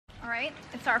right,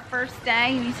 it's our first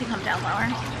day. You need to come down lower.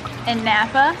 In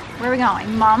Napa. Where are we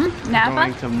going? Mumm? Napa? We're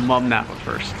going to Mumm Napa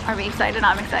first. Are we excited?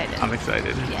 I'm excited. I'm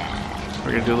excited. Yeah.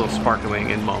 We're gonna do a little sparkling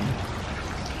in Mumm.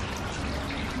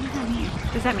 What does that mean?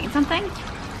 Does that mean something?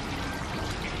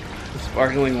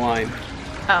 Sparkling wine.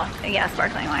 Oh, yeah,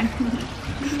 sparkling wine.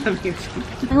 That means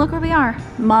something. And look where we are.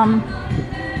 Mumm.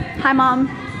 Hi, Mom.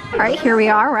 All right, here we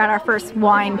are. We're at our first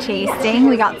wine tasting.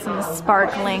 We got some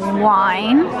sparkling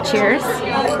wine. Cheers.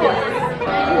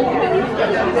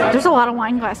 There's a lot of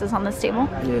wine glasses on this table.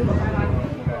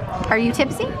 Yeah. Are you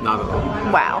tipsy? Not at all.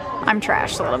 Wow, I'm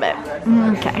trashed a little bit.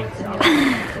 Okay.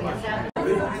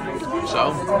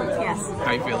 So? Yes.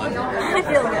 How you feeling? I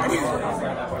feel good.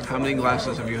 How many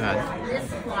glasses have you had?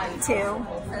 2,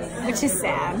 which is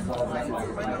sad.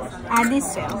 I had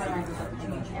these 2.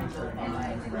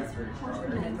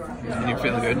 And you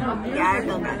feeling good? Yeah, I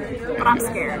feel good. But I'm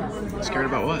scared. Scared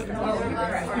about what?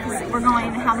 Because we're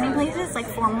going how many places? Like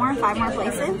 4 more, 5 more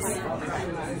places?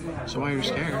 So why are you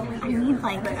scared? I need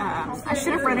like, I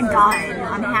should have read a guide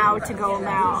on how to go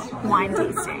about wine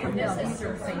tasting.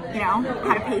 You know,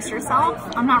 how to pace yourself.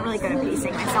 I'm not really good at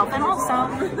pacing myself. And also,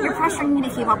 you're pressuring me to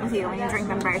keep up with you when you drink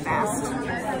them very fast.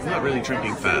 I'm not really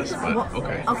drinking fast, but Well,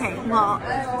 okay. Okay, well,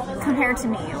 compared to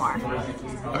me, you are.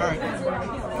 Alright.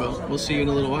 Well, we'll see you in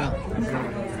a little while.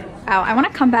 Wow, I want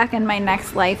to come back in my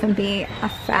next life and be a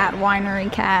fat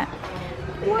winery cat.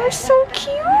 You're so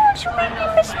cute. You made me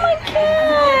miss my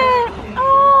cat.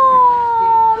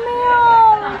 Oh,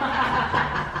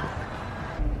 meow.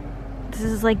 This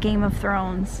is like Game of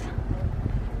Thrones.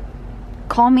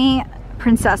 Call me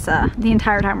Princessa the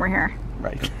entire time we're here.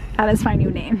 Right. That is my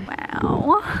new name.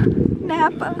 Wow.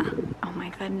 Napa. Oh my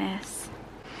goodness.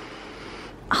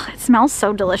 Oh, it smells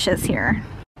so delicious here.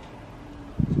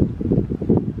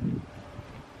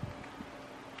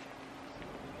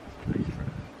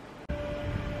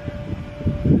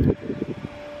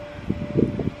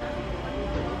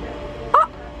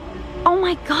 Oh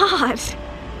my god!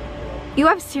 You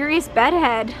have serious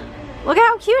bedhead. Look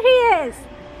how cute he is!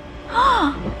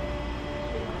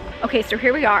 Okay, so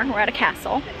here we are. We're at a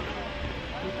castle.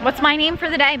 What's my name for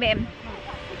the day, babe?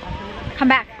 Come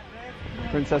back.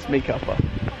 Princess Makeuppa.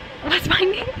 What's my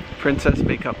name? Princess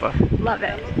Makeuppa. Love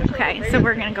it. Okay, so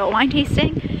we're gonna go wine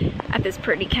tasting at this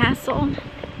pretty castle.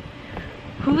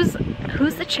 Who's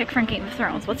the chick from Game of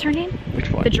Thrones? What's her name?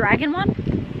 Which one? The dragon one?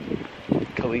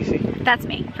 Khaleesi. That's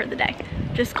me for the day.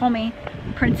 Just call me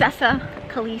Princessa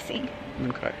Khaleesi.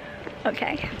 Okay.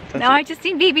 Okay. That's Now it. I just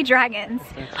need baby dragons.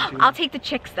 That's I'll take the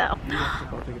chicks though.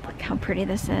 Look how pretty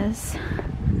this is.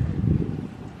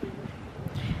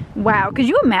 Wow, could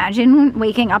you imagine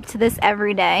waking up to this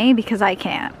every day? Because I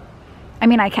can't. I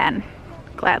mean, I can.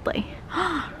 Gladly.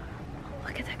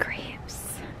 Look at the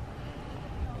grapes.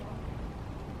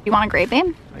 You want a grape,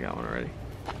 babe? I got one already.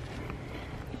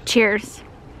 Cheers.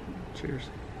 Cheers.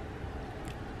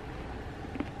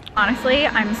 Honestly,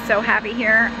 I'm so happy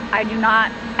here. I do not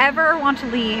ever want to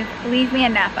leave me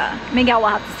in Napa. Miguel will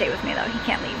have to stay with me though. He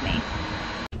can't leave me.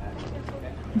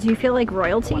 Do you feel like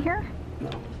royalty here?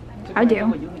 I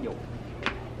do.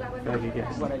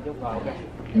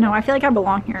 No, I feel like I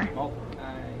belong here.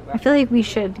 I feel like we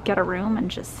should get a room and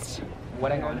just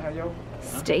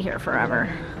stay here forever.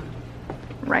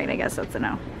 Right, I guess that's a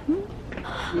no.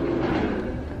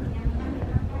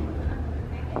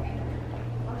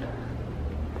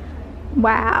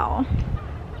 Wow.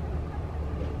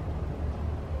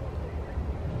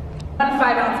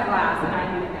 5-ounce glass.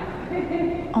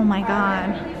 Oh my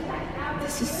god.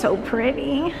 This is so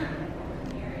pretty.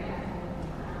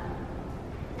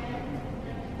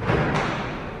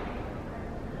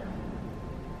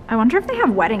 I wonder if they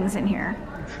have weddings in here.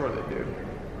 I'm sure they do.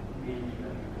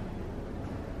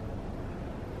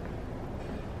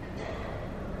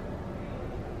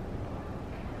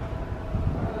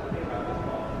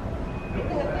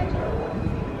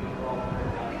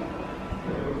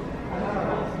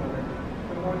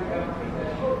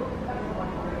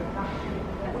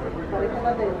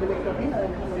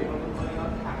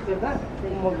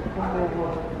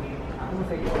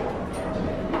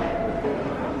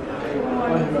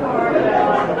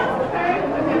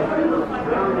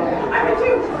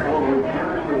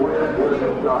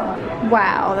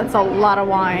 Wow, that's a lot of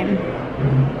wine.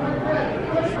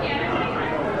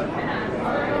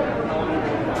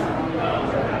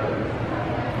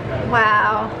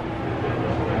 Wow.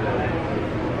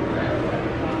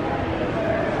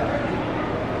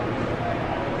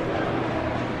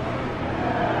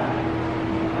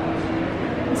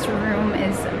 This room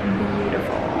is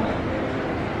beautiful.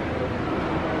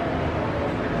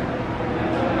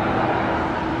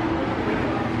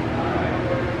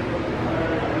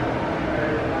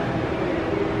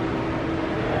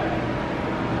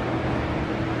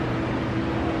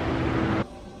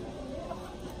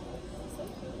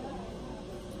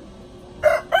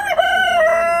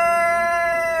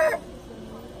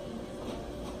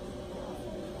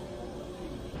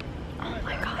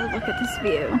 look at this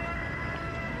view.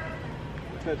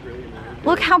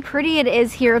 Look how pretty it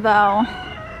is here though.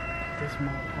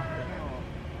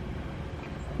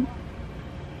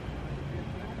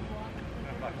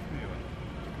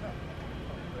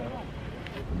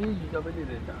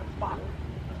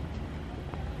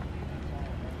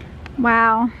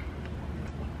 Wow.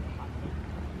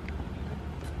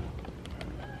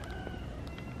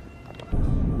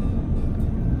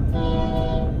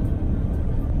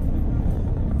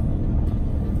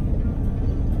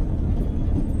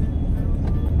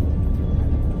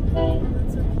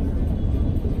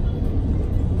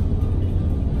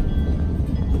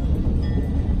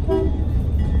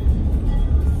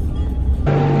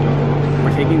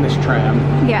 Taking this tram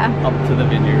up to the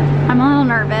vineyard. I'm a little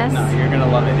nervous. No, you're gonna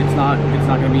love it. It's not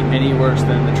gonna be any worse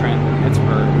than the tram in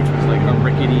Pittsburgh, which was like a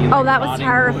rickety, like, that was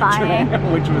terrifying.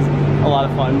 Tram, which was a lot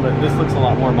of fun, but this looks a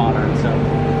lot more modern, so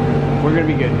we're gonna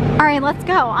be good. All right, let's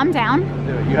go. I'm down.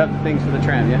 Do it. You have the things for the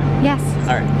tram, yeah? Yes.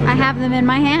 All right. I have them in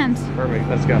my hand. Perfect.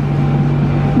 Let's go.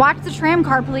 Watch the tram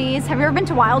car, please. Have you ever been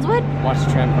to Wildwood? Watch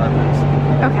the tram car, please.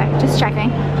 Okay, just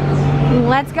checking.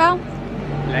 Let's go.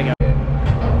 Lego.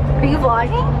 Are you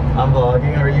vlogging? I'm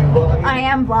vlogging. Are you vlogging? I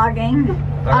am vlogging.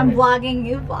 All I'm right. vlogging,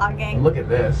 you vlogging. Look at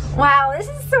this. Wow, this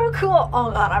is so cool.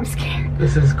 Oh God, I'm scared.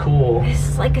 This is cool. This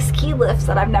is like a ski lift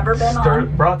that I've never been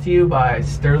on. Brought to you by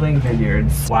Sterling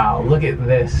Vineyards. Wow, look at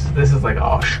this. This is like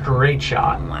a straight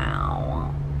shot.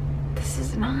 Wow. This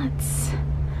is nuts.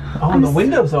 Oh, and the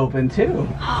window's open too.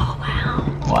 Oh,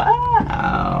 wow.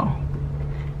 Wow.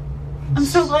 I'm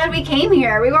so glad we came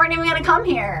here. We weren't even gonna come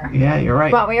here. Yeah, you're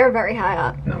right. But we are very high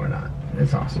up. No, we're not.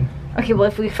 It's awesome. Okay, well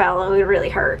if we fell, it would really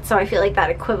hurt. So I feel like that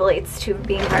equivalates to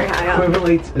being very high up.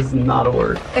 Equivalent is not a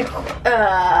word.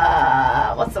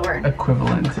 What's the word?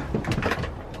 Equivalent.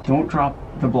 Don't drop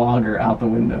the blogger out the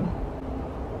window.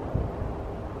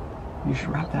 You should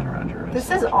wrap that around your wrist.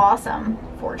 This is awesome,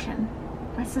 Fortune.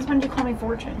 Since when did you call me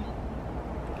Fortune?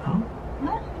 Huh?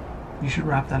 What? You should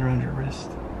wrap that around your wrist.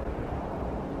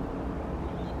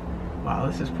 Wow,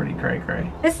 this is pretty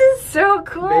cray-cray. This is so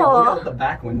cool. Babe, look out the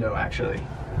back window, actually.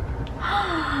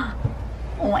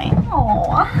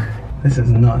 Wow. This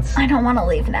is nuts. I don't want to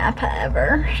leave Napa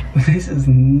ever. This is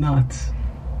nuts.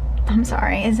 I'm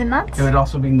sorry, is it nuts? It would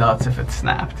also be nuts if it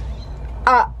snapped.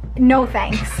 No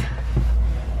thanks.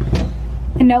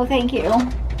 No thank you.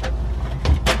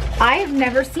 I've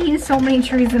never seen so many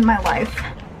trees in my life.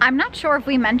 I'm not sure if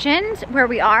we mentioned where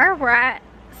we are. We're at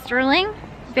Sterling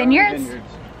Vineyards.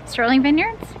 Sterling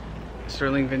Vineyards?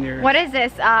 Sterling Vineyards. What is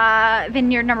this?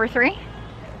 Vineyard number 3?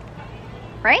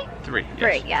 Right? 3. Yes.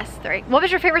 3, yes, 3. What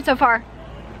was your favorite so far?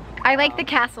 I like the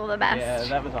castle the best. Yeah,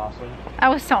 that was awesome. That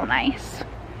was so nice.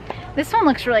 This one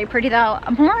looks really pretty though.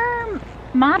 More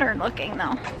modern looking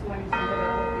though.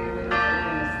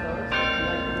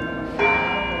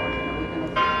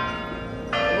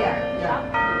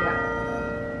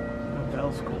 That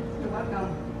was cool.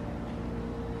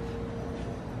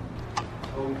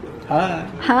 Hi.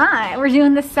 Hi, we're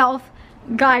doing the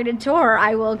self-guided tour.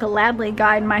 I will gladly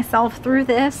guide myself through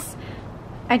this.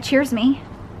 Cheers me.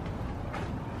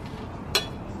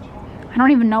 I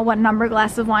don't even know what number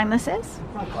glass of wine this is. It's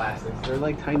not glasses. They're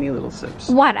like tiny little sips.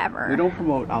 Whatever. We don't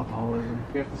promote alcoholism.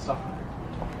 You have to suffer.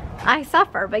 I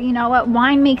suffer, but you know what?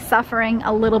 Wine makes suffering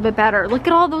a little bit better. Look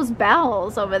at all those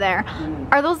bells over there.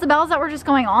 Are those the bells that were just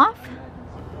going off?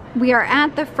 We are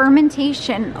at the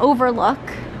fermentation overlook.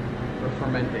 We're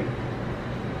fermenting.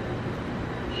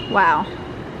 Wow.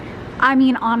 I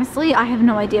mean, honestly, I have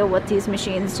no idea what these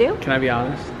machines do. Can I be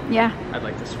honest? Yeah. I'd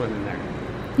like to swim in there.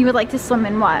 You would like to swim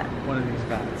in what? One of these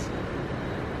vats.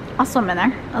 I'll swim in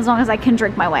there, as long as I can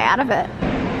drink my way out of it.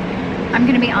 I'm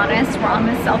gonna be honest, we're on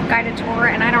this self-guided tour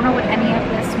and I don't know what any of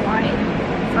this wine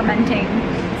fermenting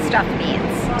stuff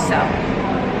means, so.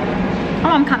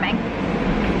 Oh, I'm coming.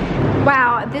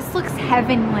 Wow, this looks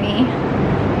heavenly.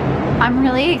 I'm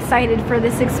really excited for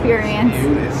this experience.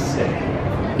 View is sick.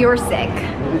 You're sick.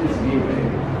 Look at this view,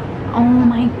 babe. Oh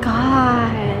my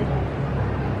God.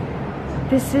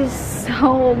 This is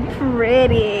so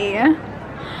pretty.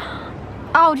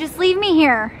 Oh, just leave me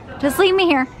here. Just leave me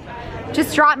here.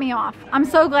 Just drop me off. I'm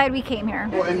so glad we came here.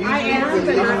 And you when you leave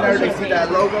there, they see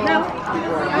that logo.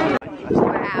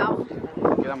 Wow.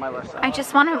 Get on my left side. I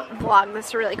just want to vlog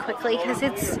this really quickly because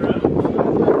it's,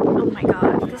 oh my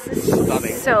God, this is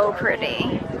Stunning. so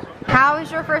pretty. How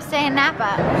was your first day in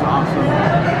Napa? Awesome.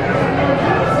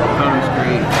 Photo's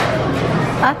great.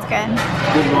 That's good.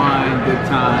 Good wine, good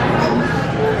time,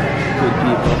 good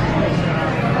people.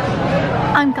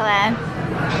 I'm glad.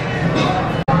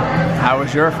 How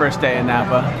was your first day in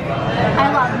Napa?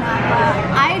 I love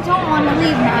Napa. I don't want want to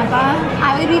leave Napa.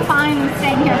 I would be fine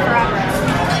staying here forever.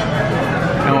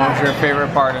 And what was your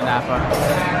favorite part of Napa?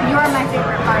 You are my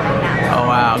favorite part of Napa. Oh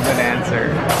wow, good answer.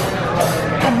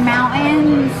 The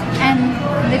mountains and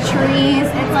the trees,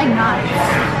 it's like nuts.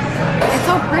 It's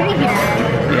so pretty here.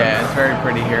 Yeah, it's very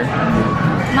pretty here.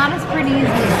 Not as pretty as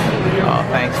you. Oh,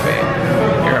 thanks, babe.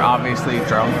 You're obviously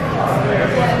drunk.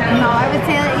 No, I would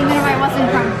say that even if I wasn't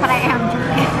drunk, but I am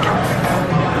drunk.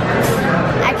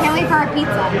 I can't wait for our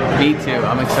pizza. Me too,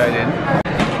 I'm excited.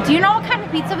 Do you know what kind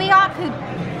of pizza we got?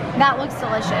 That looks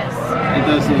delicious. It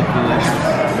does look delicious.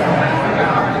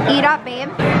 Eat up, babe.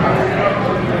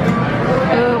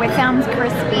 Ooh, it sounds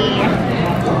crispy.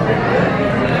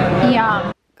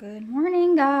 Yum. Good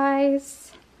morning,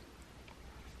 guys.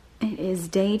 It is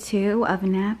day 2 of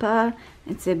Napa.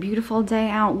 It's a beautiful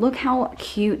day out. Look how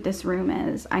cute this room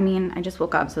is. I mean, I just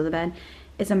woke up, so the bed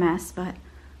is a mess, but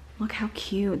look how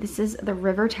cute. This is the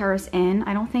River Terrace Inn.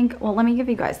 I don't think, well, let me give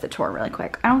you guys the tour really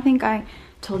quick. I don't think I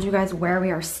told you guys where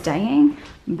we are staying,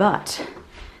 but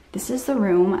this is the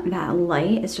room. That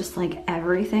light is just like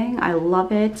everything. I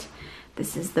love it.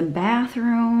 This is the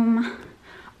bathroom.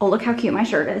 Oh, look how cute my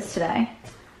shirt is today.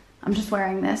 I'm just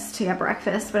wearing this to get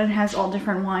breakfast, but it has all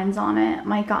different wines on it.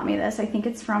 Mike got me this. I think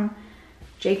it's from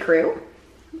J. Crew,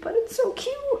 but it's so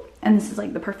cute. And this is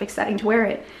like the perfect setting to wear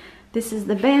it. This is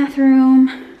the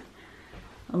bathroom.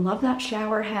 I love that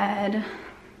shower head.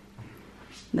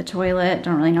 The toilet,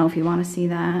 don't really know if you want to see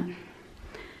that. And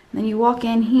then you walk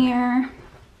in here.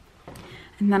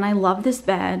 And then I love this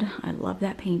bed. I love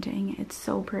that painting. It's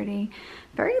so pretty.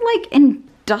 Very like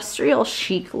industrial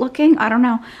chic looking. I don't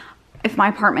know. If my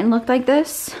apartment looked like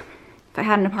this, if I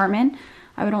had an apartment,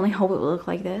 I would only hope it would look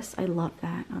like this. I love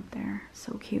that up there.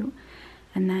 So cute.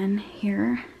 And then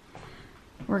here,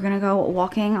 we're gonna go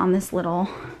walking on this little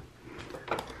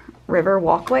river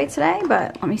walkway today,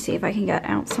 but let me see if I can get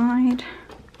outside.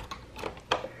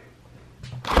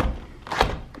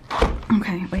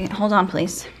 Okay, wait, hold on,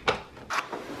 please.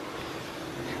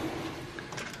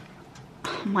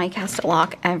 Mike has to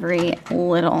lock every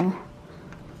little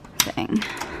thing.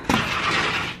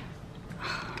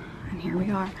 Here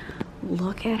we are.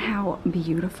 Look at how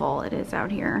beautiful it is out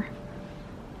here.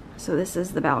 So this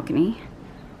is the balcony.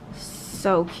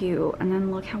 So cute. And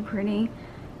then look how pretty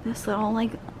this little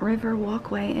like river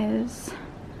walkway is.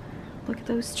 Look at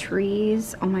those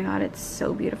trees. Oh my god, it's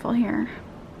so beautiful here.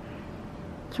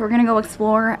 So we're gonna go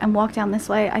explore and walk down this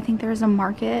way. I think there's a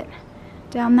market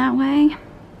down that way.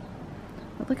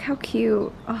 But look how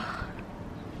cute. Oh,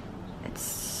 it's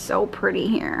so pretty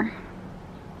here.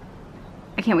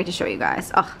 I can't wait to show you guys.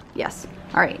 Oh, yes.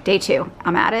 All right, day 2.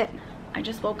 I'm at it. I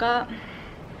just woke up,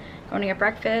 going to get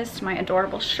breakfast, my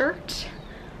adorable shirt.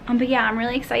 But yeah, I'm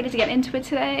really excited to get into it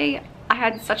today. I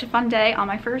had such a fun day on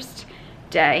my first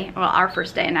day. Well, our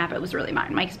first day in Napa. It was really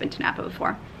mine. Mike's been to Napa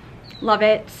before. Love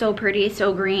it. So pretty,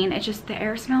 so green. It's just, the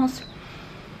air smells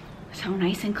so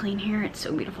nice and clean here. It's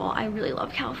so beautiful. I really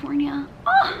love California.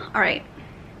 Oh, all right.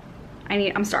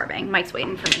 I'm starving. Mike's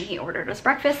waiting for me. He ordered us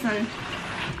breakfast and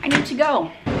I need to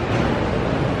go.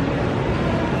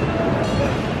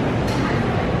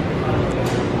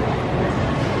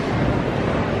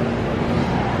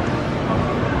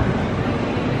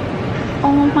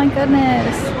 Oh my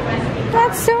goodness.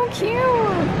 That's so cute.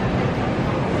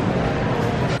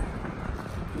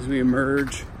 As we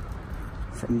emerge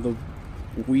from the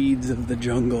weeds of the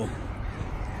jungle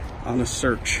on a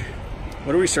search.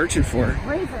 What are we searching for?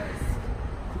 Razors.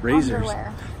 Razors.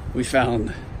 Underwear. We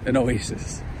found an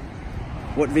oasis.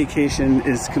 What vacation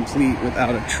is complete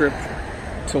without a trip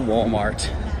to Walmart?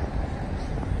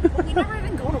 We never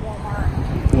even go to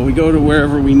Walmart. Well, we go to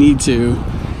wherever we need to.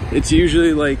 It's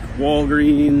usually like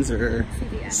Walgreens or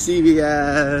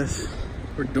CVS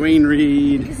or Dwayne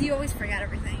Reed. Because you always forget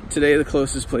everything. Today the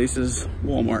closest place is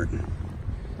Walmart.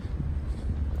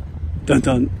 Dun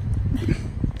dun.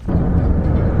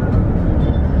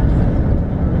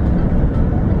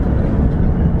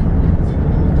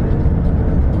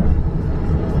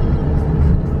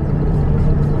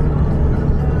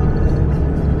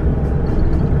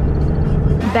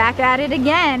 Back at it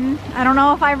again. I don't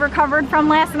know if I've recovered from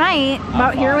last night,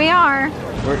 but here we are.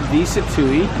 We're at the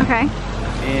Sattui Okay.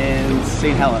 in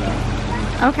St. Helena.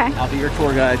 Okay. I'll be your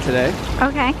tour guide today.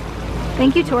 Okay.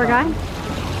 Thank you, tour guide.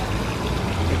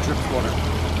 It drips water.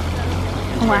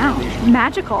 Wow.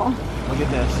 Magical. Look at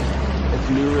this. It's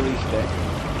new release day.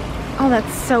 Oh,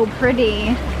 that's so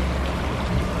pretty.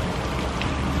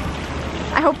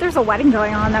 I hope there's a wedding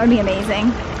going on. That would be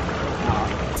amazing.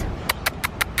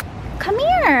 Come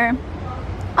here.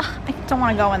 Oh, I don't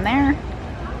want to go in there.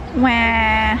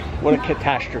 Wah. What a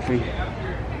catastrophe.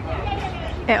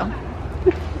 Ew.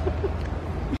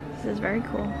 This is very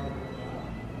cool.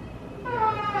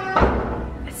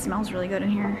 It smells really good in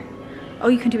here. Oh,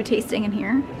 you can do a tasting in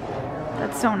here?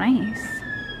 That's so nice.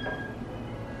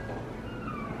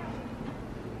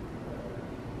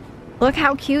 Look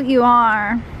how cute you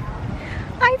are.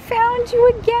 I found you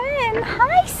again.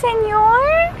 Hi,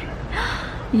 senor.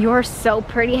 You're so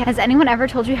pretty. Has anyone ever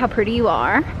told you how pretty you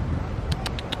are?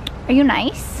 Are you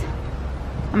nice?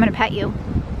 I'm gonna pet you.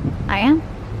 I am?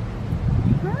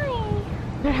 Hi.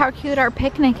 Look at how cute our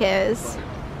picnic is.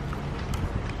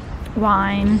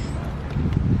 Wine.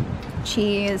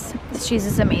 Cheese. This cheese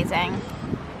is amazing.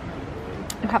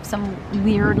 We have some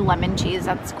weird lemon cheese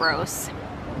that's gross.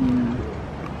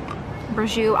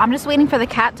 Prosciutto. I'm just waiting for the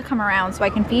cat to come around so I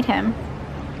can feed him.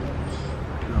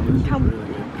 Look how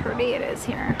pretty it is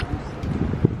here.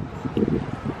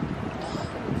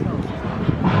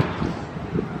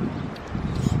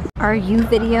 Are you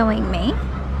videoing me?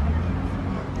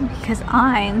 Because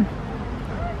I'm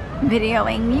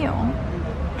videoing you.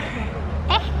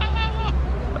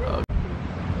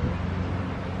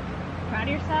 Proud of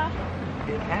yourself?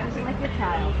 Like a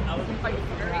child.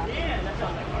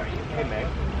 Hey, Meg.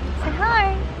 Say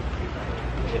hi.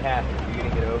 It happened. Are you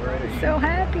gonna get over it? Or So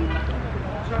happy.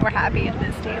 We're happy at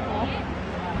this table.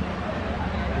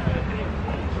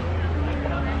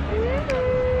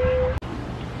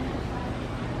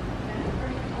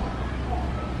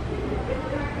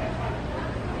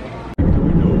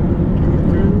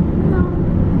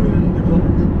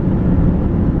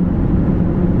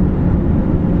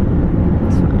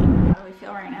 How do we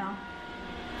feel right now?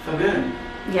 So good.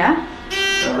 Yeah?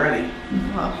 Already.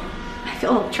 Well, I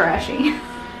feel a little trashy.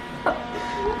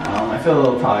 I feel a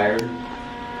little tired.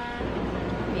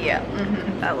 Yeah,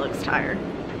 that looks tired.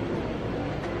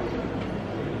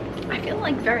 I feel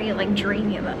like very like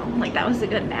dreamy though. Like that was a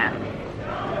good nap.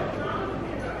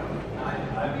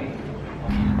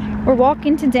 We're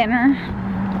walking to dinner,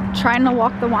 trying to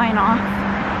walk the wine off.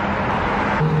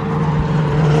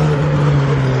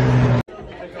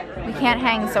 We can't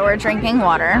hang, so we're drinking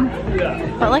water.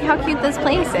 But look how cute this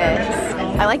place is.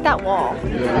 I like that wall.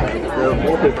 Yeah, the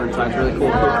wallpaper inside's really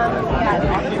cool.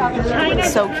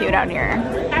 It's so cute out here.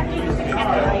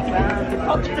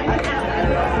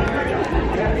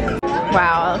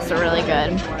 Wow, that looks really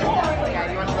good.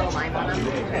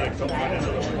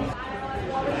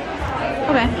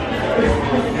 Okay.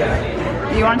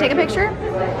 Do you want to take a picture?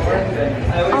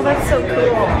 Oh, that's so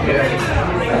cool.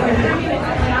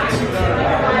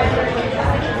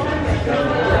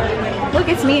 Look,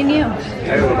 it's me and you.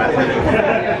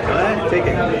 Take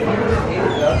it.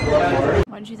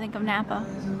 What did you think of Napa?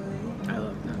 I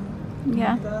love Napa.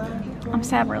 Yeah. I'm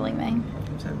sad we're leaving.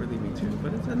 I'm sad we're leaving too,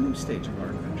 but it's a new stage of our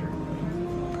adventure.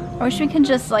 I wish we could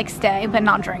just like stay but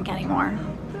not drink anymore.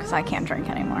 Because I can't drink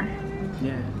anymore.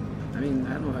 Yeah. I mean,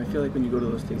 I don't know. I feel like when you go to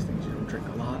those tastings, you don't drink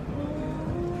a lot.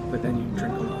 But then you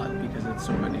drink a lot because it's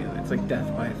so many. It's like death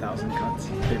by 1,000 cuts.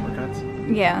 Paper cuts.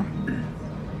 Yeah.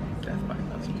 Death by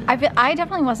 1,000 paper. I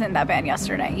definitely wasn't that bad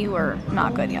yesterday. You were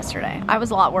not good yesterday. I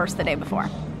was a lot worse the day before.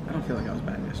 I don't feel like I was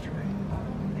bad yesterday.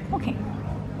 Okay.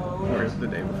 Or the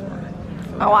day before.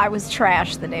 Oh, I was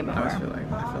trash the day before. I feel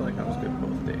like I was good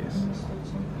both days.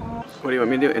 What do you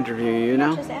want me to do? Interview you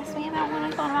now? Just ask me about what I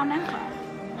thought about Napa.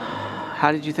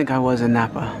 How did you think I was in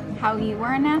Napa? How you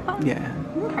were in Napa? Yeah.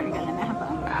 You were pretty good in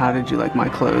Napa. How did you like my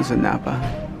clothes in Napa?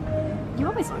 You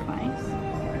always look nice.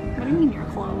 What do you mean your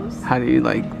clothes? How do you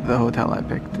like the hotel I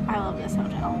picked? I love this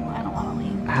hotel. I don't want to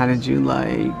leave. How did you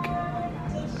like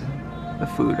the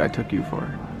food I took you for?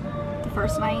 The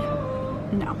first night,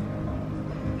 no.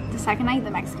 The second night,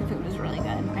 the Mexican food was really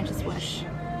good. I just wish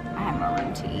I had more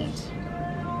room to eat.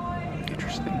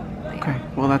 Interesting. Okay,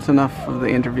 well that's enough of the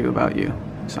interview about you.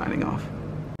 Signing off.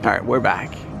 All right, we're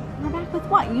back. We're back with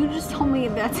what? You just told me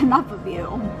that's enough of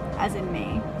you, as in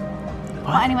me. What?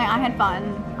 Well, anyway, I had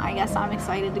fun. I guess I'm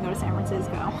excited to go to San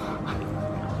Francisco.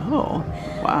 Oh,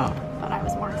 wow. But I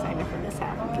was more excited for this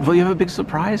half. Well, you have a big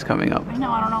surprise coming up. I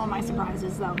know, I don't know what my surprise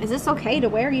is though. Is this okay to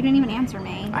wear? You didn't even answer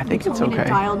me. I think you it's told me okay. to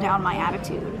dial down my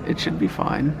attitude. It should be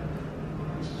fine.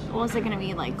 Well, is it gonna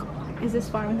be like, is this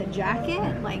fine with a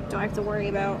jacket? Like, do I have to worry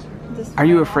about this? Are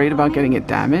you afraid about getting it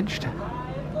damaged?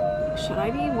 Should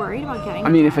I be worried about getting I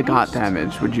mean, if it got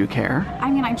damaged, would you care? I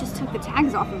mean, I just took the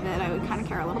tags off of it. I would kind of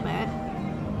care a little bit.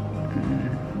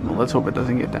 Well, let's hope it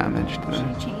doesn't get damaged Should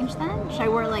then. I change then? Should I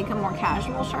wear like a more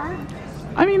casual shirt?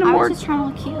 I mean, I was just trying to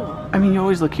look cute. I mean, you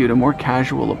always look cute. A more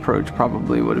casual approach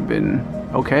probably would have been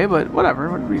okay, but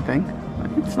whatever. What do you think?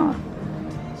 It's not.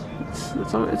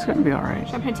 It's going to be all right.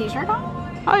 Should I put a t-shirt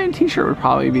on? I mean, a t-shirt would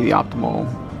probably be the optimal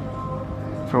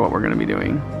for what we're going to be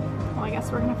doing. Well, I guess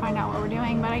guess we're gonna find out what we're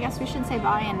doing, but I guess we should say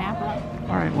bye in Napa.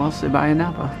 All right, well, say bye in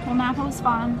Napa. Well, Napa was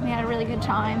fun. We had a really good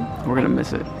time. We're gonna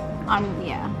miss it.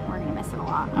 Yeah, we're gonna miss it a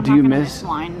lot. I'm Do not you gonna miss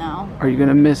wine though? Are you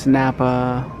gonna miss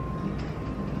Napa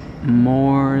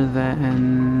more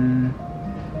than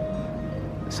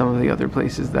some of the other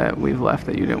places that we've left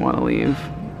that you didn't want to leave,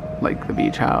 like the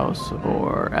beach house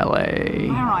or LA? I don't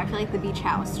know. I feel like the beach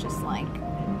house just like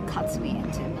cuts me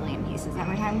into a million pieces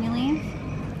every time we leave.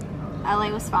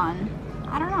 LA was fun.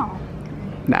 I don't know.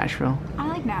 Nashville. I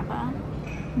like Napa.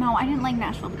 No, I didn't like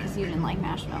Nashville because you didn't like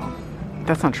Nashville.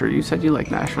 That's not true. You said you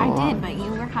liked Nashville a lot. I did, but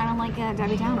you were kind of like a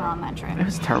Debbie Downer on that trip. It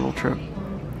was a terrible trip.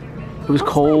 It was That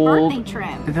was cold. my birthday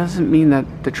trip. It doesn't mean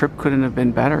that the trip couldn't have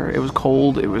been better. It was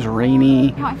cold. It was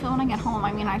rainy. How I feel when I get home.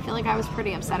 I mean, I feel like I was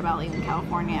pretty upset about leaving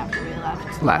California after we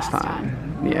left Last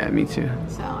time. Yeah, me too.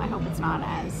 So I hope it's not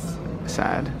as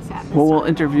Sad. sad this Well, we'll time.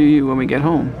 interview you when we get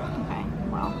home. Okay,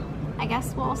 well, I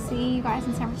guess we'll see you guys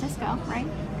in San Francisco, right?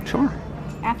 Sure.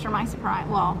 After my surprise.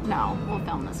 Well, no, we'll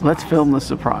film this. Let's film the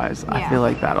surprise. I Yeah. feel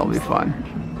like that'll be fun.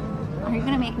 Are you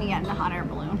gonna make me get in a hot air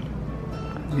balloon?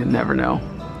 You never know.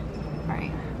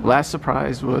 Right. Last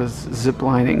surprise was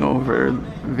ziplining over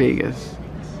Vegas,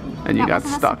 and you got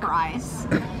That wasn't stuck. a surprise,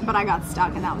 but I got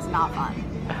stuck, and that was not fun.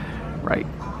 Right.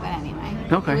 But anyway,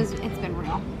 Okay. it's been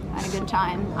real. I had a good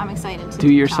time. I'm excited to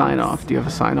Do your tell sign this. off. Do you have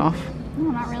a sign off? No,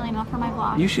 not really. Not for my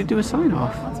vlog. You should do a sign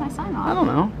off. What's my sign off? I don't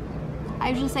know. I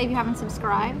usually say if you haven't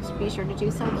subscribed, be sure to do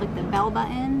so. Click the bell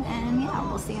button, and yeah,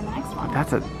 we'll see you in the next one.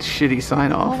 That's a shitty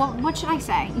sign off. Well, what should I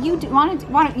say? You do, why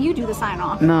don't you do the sign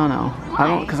off? No, I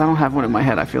don't, Why? because I don't have one in my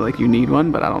head. I feel like you need one,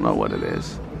 but I don't know what it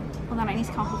is. Well, then I need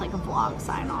to come up with like a vlog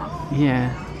sign off. Yeah.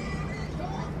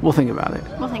 We'll think about it.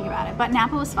 We'll think about it. But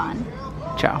Napa was fun.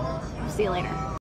 Ciao. See you later.